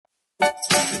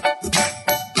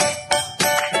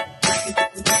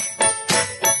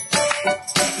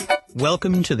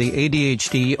Welcome to the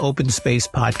ADHD Open Space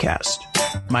Podcast.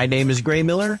 My name is Gray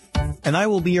Miller, and I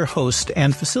will be your host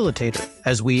and facilitator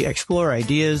as we explore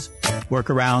ideas,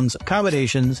 workarounds,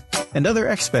 accommodations, and other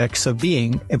aspects of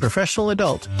being a professional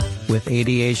adult with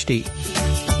ADHD.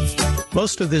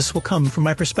 Most of this will come from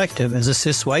my perspective as a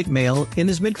cis white male in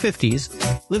his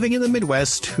mid-50s, living in the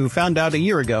Midwest, who found out a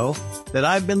year ago that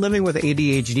I've been living with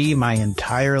ADHD my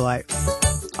entire life.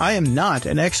 I am not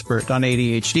an expert on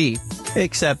ADHD,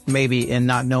 except maybe in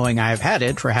not knowing I've had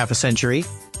it for half a century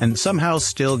and somehow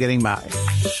still getting by.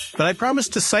 But I promise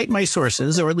to cite my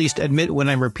sources, or at least admit when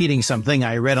I'm repeating something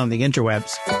I read on the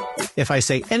interwebs. If I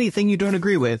say anything you don't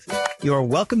agree with, you're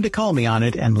welcome to call me on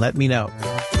it and let me know.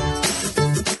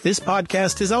 This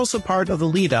podcast is also part of the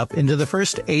lead-up into the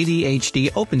first ADHD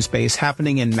Open Space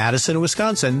happening in Madison,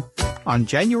 Wisconsin on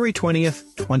January 20th,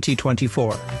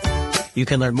 2024. You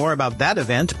can learn more about that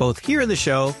event both here in the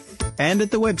show and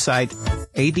at the website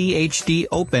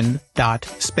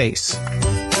adhdopen.space.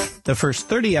 The first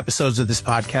 30 episodes of this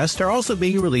podcast are also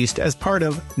being released as part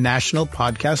of National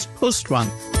Podcast Post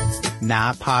Month,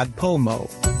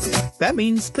 NaPodPoMo. That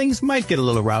means things might get a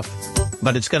little rough,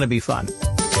 but it's going to be fun.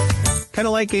 Kind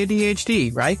of like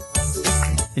ADHD, right?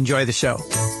 Enjoy the show.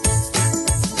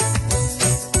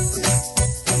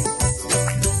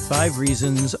 5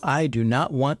 Reasons I Do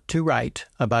Not Want to Write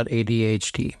About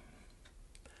ADHD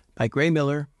by Gray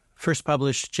Miller, first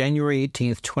published January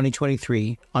 18th,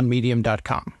 2023 on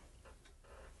Medium.com.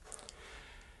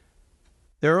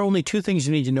 There are only 2 things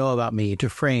you need to know about me to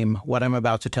frame what I'm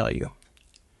about to tell you.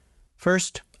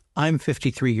 First, I'm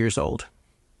 53 years old.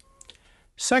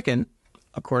 Second,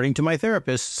 according to my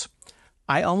therapists,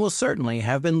 I almost certainly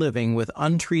have been living with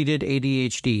untreated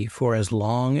ADHD for as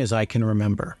long as I can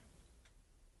remember.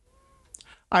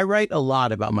 I write a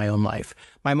lot about my own life.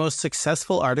 My most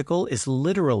successful article is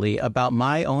literally about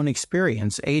my own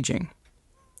experience aging.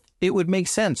 It would make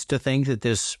sense to think that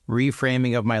this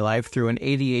reframing of my life through an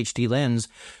ADHD lens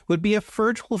would be a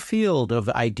fertile field of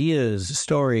ideas,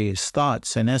 stories,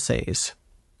 thoughts, and essays.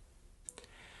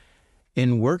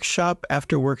 In workshop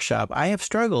after workshop, I have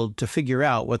struggled to figure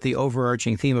out what the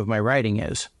overarching theme of my writing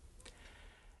is.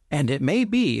 And it may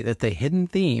be that the hidden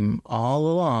theme all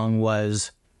along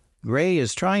was Gray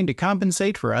is trying to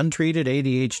compensate for untreated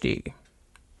ADHD.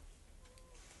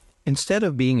 Instead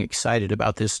of being excited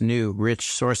about this new,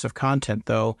 rich source of content,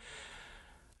 though,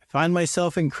 I find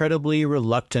myself incredibly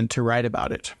reluctant to write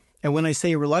about it. And when I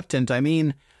say reluctant, I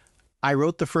mean I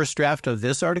wrote the first draft of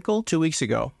this article 2 weeks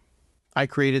ago. I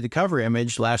created the cover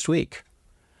image last week.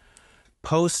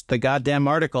 Post the goddamn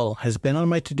article has been on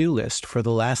my to-do list for the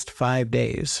last 5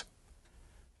 days.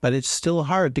 But it's still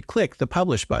hard to click the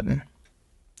publish button.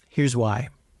 Here's why.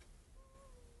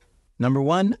 Number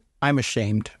 1, I'm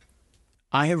ashamed.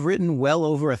 I have written well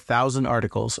over 1,000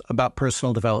 articles about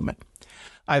personal development.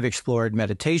 I've explored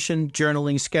meditation,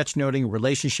 journaling, sketchnoting,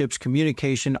 relationships,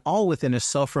 communication, all within a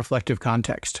self-reflective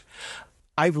context.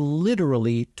 I've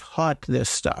literally taught this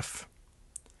stuff.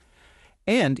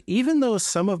 And even though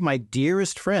some of my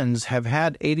dearest friends have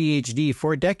had ADHD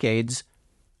for decades,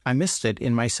 I missed it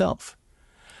in myself.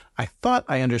 I thought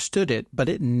I understood it, but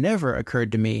it never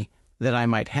occurred to me that I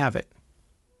might have it.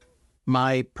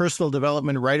 My personal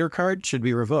development writer card should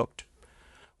be revoked.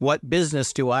 What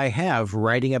business do I have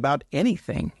writing about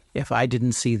anything if I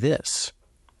didn't see this?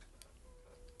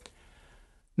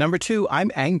 Number 2,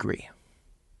 I'm angry.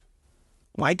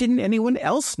 Why didn't anyone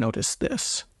else notice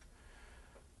this?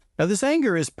 Now, this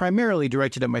anger is primarily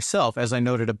directed at myself, as I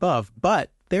noted above,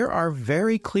 but there are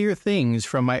very clear things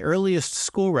from my earliest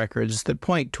school records that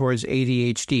point towards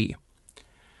ADHD.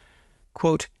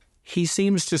 Quote, "He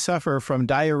seems to suffer from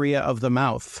diarrhea of the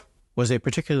mouth," was a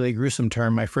particularly gruesome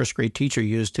term my first grade teacher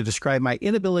used to describe my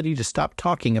inability to stop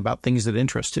talking about things that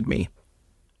interested me.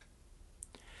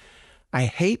 I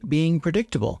hate being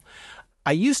predictable.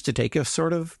 I used to take a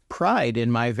sort of pride in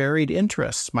my varied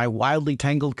interests, my wildly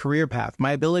tangled career path,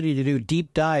 my ability to do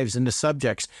deep dives into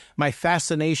subjects, my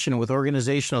fascination with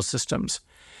organizational systems.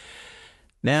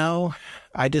 Now,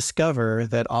 I discover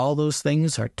that all those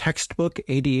things are textbook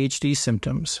ADHD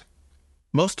symptoms.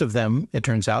 Most of them, it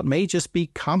turns out, may just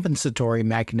be compensatory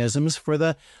mechanisms for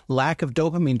the lack of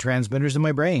dopamine transmitters in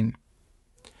my brain.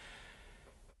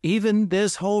 Even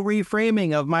this whole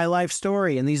reframing of my life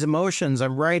story and these emotions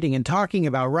I'm writing and talking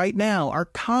about right now are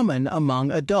common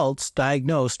among adults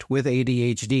diagnosed with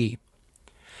ADHD.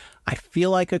 I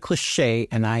feel like a cliche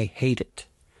and I hate it.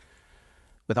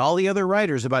 With all the other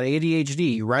writers about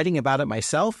ADHD, writing about it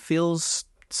myself feels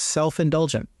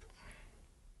self-indulgent.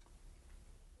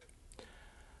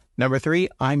 Number 3,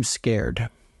 I'm scared.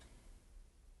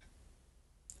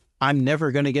 I'm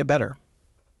never going to get better.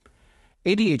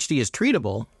 ADHD is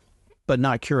treatable, but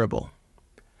not curable.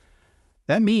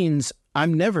 That means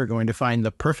I'm never going to find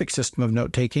the perfect system of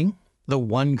note-taking, the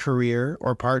one career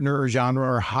or partner or genre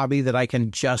or hobby that I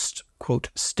can just, quote,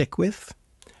 stick with.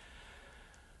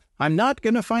 I'm not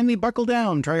going to finally buckle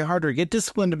down, try harder, get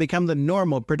disciplined to become the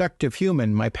normal, productive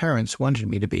human my parents wanted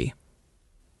me to be.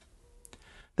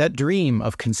 That dream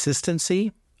of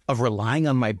consistency, of relying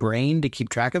on my brain to keep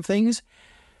track of things,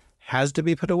 has to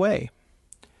be put away.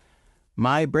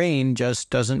 My brain just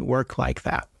doesn't work like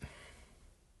that.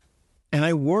 And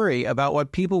I worry about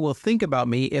what people will think about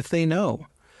me if they know.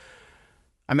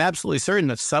 I'm absolutely certain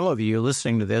that some of you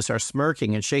listening to this are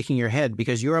smirking and shaking your head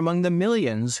because you're among the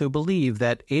millions who believe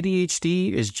that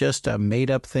ADHD is just a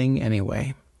made-up thing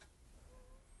anyway.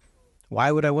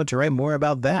 Why would I want to write more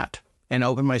about that and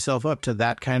open myself up to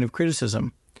that kind of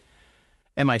criticism?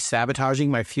 Am I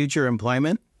sabotaging my future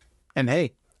employment? And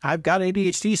hey, I've got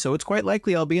ADHD, so it's quite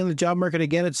likely I'll be in the job market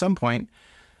again at some point.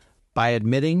 By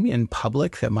admitting in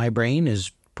public that my brain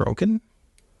is broken?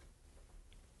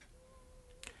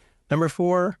 Number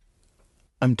 4,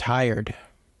 I'm tired.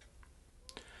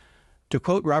 To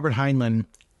quote Robert Heinlein,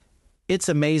 it's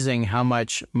amazing how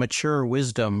much mature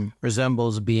wisdom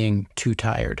resembles being too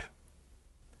tired.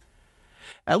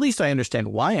 At least I understand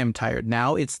why I'm tired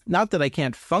now. It's not that I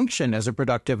can't function as a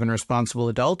productive and responsible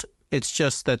adult. It's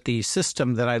just that the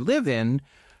system that I live in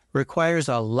requires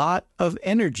a lot of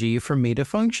energy for me to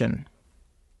function.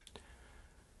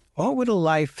 What would a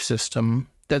life system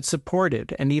that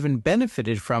supported and even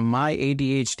benefited from my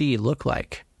ADHD look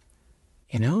like?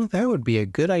 That would be a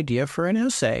good idea for an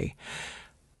essay.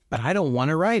 But I don't want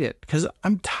to write it because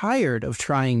I'm tired of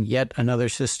trying yet another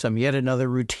system, yet another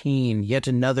routine, yet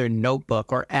another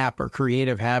notebook or app or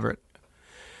creative habit.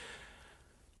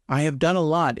 I have done a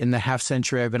lot in the half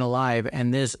century I've been alive,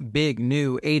 and this big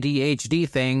new ADHD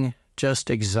thing just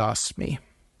exhausts me.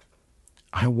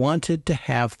 I wanted to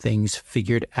have things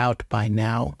figured out by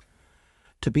now,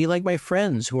 to be like my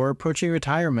friends who are approaching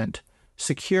retirement,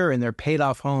 secure in their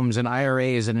paid-off homes and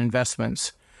IRAs and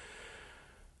investments.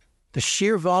 The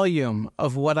sheer volume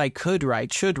of what I could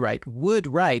write, should write, would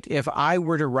write if I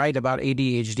were to write about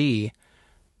ADHD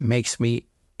makes me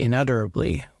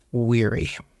unutterably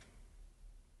weary.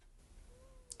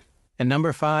 And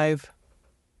number 5,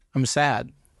 I'm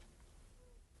sad.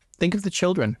 Think of the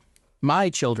children, my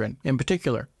children in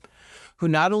particular, who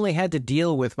not only had to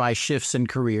deal with my shifts in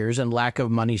careers and lack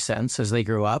of money sense as they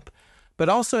grew up, but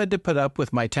also had to put up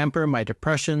with my temper, my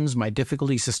depressions, my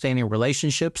difficulty sustaining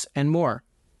relationships, and more.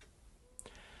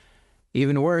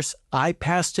 Even worse, I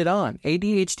passed it on.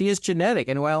 ADHD is genetic,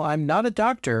 and while I'm not a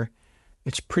doctor,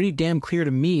 it's pretty damn clear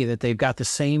to me that they've got the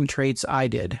same traits I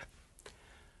did.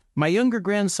 My younger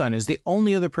grandson is the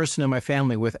only other person in my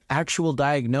family with actual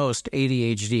diagnosed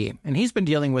ADHD, and he's been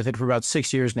dealing with it for about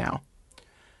 6 years now.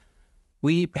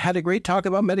 We had a great talk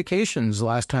about medications the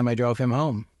last time I drove him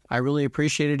home. I really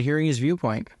appreciated hearing his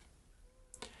viewpoint.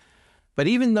 But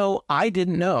even though I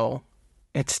didn't know,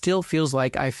 it still feels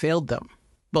like I failed them,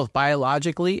 both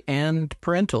biologically and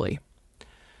parentally.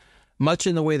 Much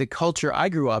in the way the culture I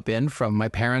grew up in, from my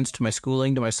parents to my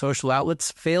schooling to my social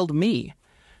outlets, failed me.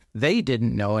 They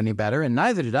didn't know any better, and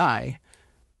neither did I,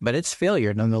 but it's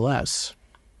failure nonetheless.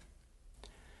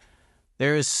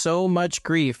 There is so much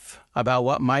grief about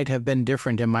what might have been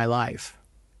different in my life.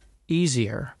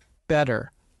 Easier,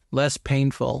 better, less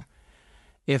painful,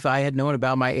 if I had known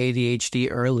about my ADHD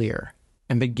earlier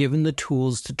and been given the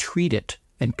tools to treat it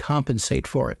and compensate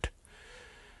for it.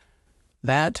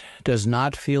 That does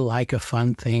not feel like a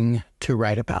fun thing to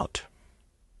write about.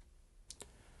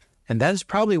 And that is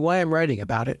probably why I'm writing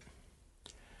about it.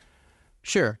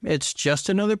 Sure, it's just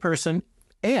another person,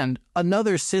 and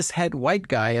another cishet white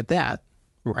guy at that,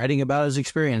 writing about his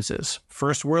experiences.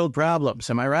 First world problems,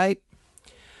 am I right?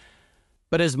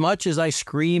 But as much as I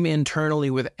scream internally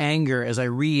with anger as I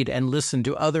read and listen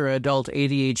to other adult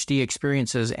ADHD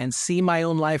experiences and see my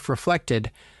own life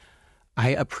reflected, I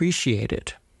appreciate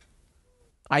it.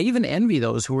 I even envy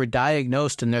those who were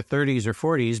diagnosed in their 30s or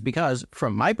 40s because,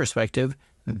 from my perspective,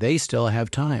 they still have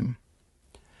time.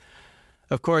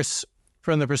 Of course,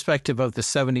 from the perspective of the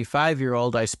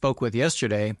 75-year-old I spoke with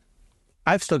yesterday,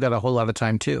 I've still got a whole lot of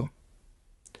time too.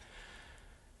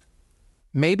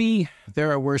 Maybe there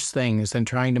are worse things than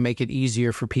trying to make it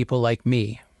easier for people like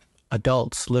me,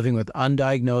 adults living with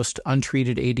undiagnosed,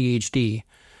 untreated ADHD,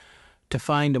 to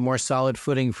find a more solid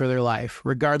footing for their life,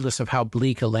 regardless of how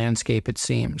bleak a landscape it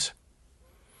seems.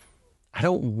 I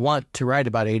don't want to write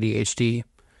about ADHD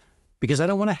because I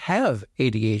don't want to have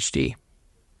ADHD.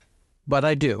 But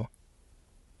I do.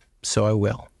 So I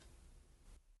will.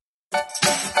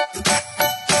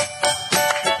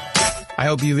 I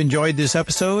hope you've enjoyed this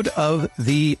episode of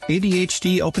the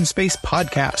ADHD Open Space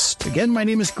Podcast. Again, my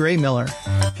name is Gray Miller.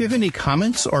 If you have any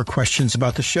comments or questions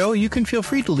about the show, you can feel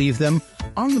free to leave them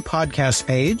on the podcast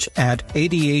page at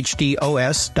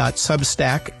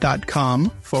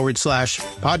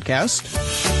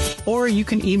adhdos.substack.com/podcast, or you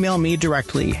can email me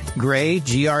directly, Gray,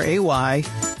 Gray,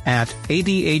 at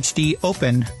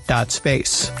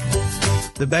adhdopen.space.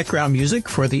 The background music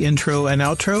for the intro and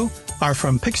outro are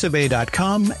from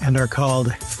pixabay.com and are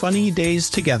called Funny Days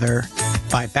Together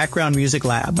by Background Music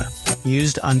Lab,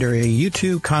 used under a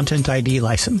YouTube Content ID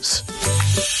license.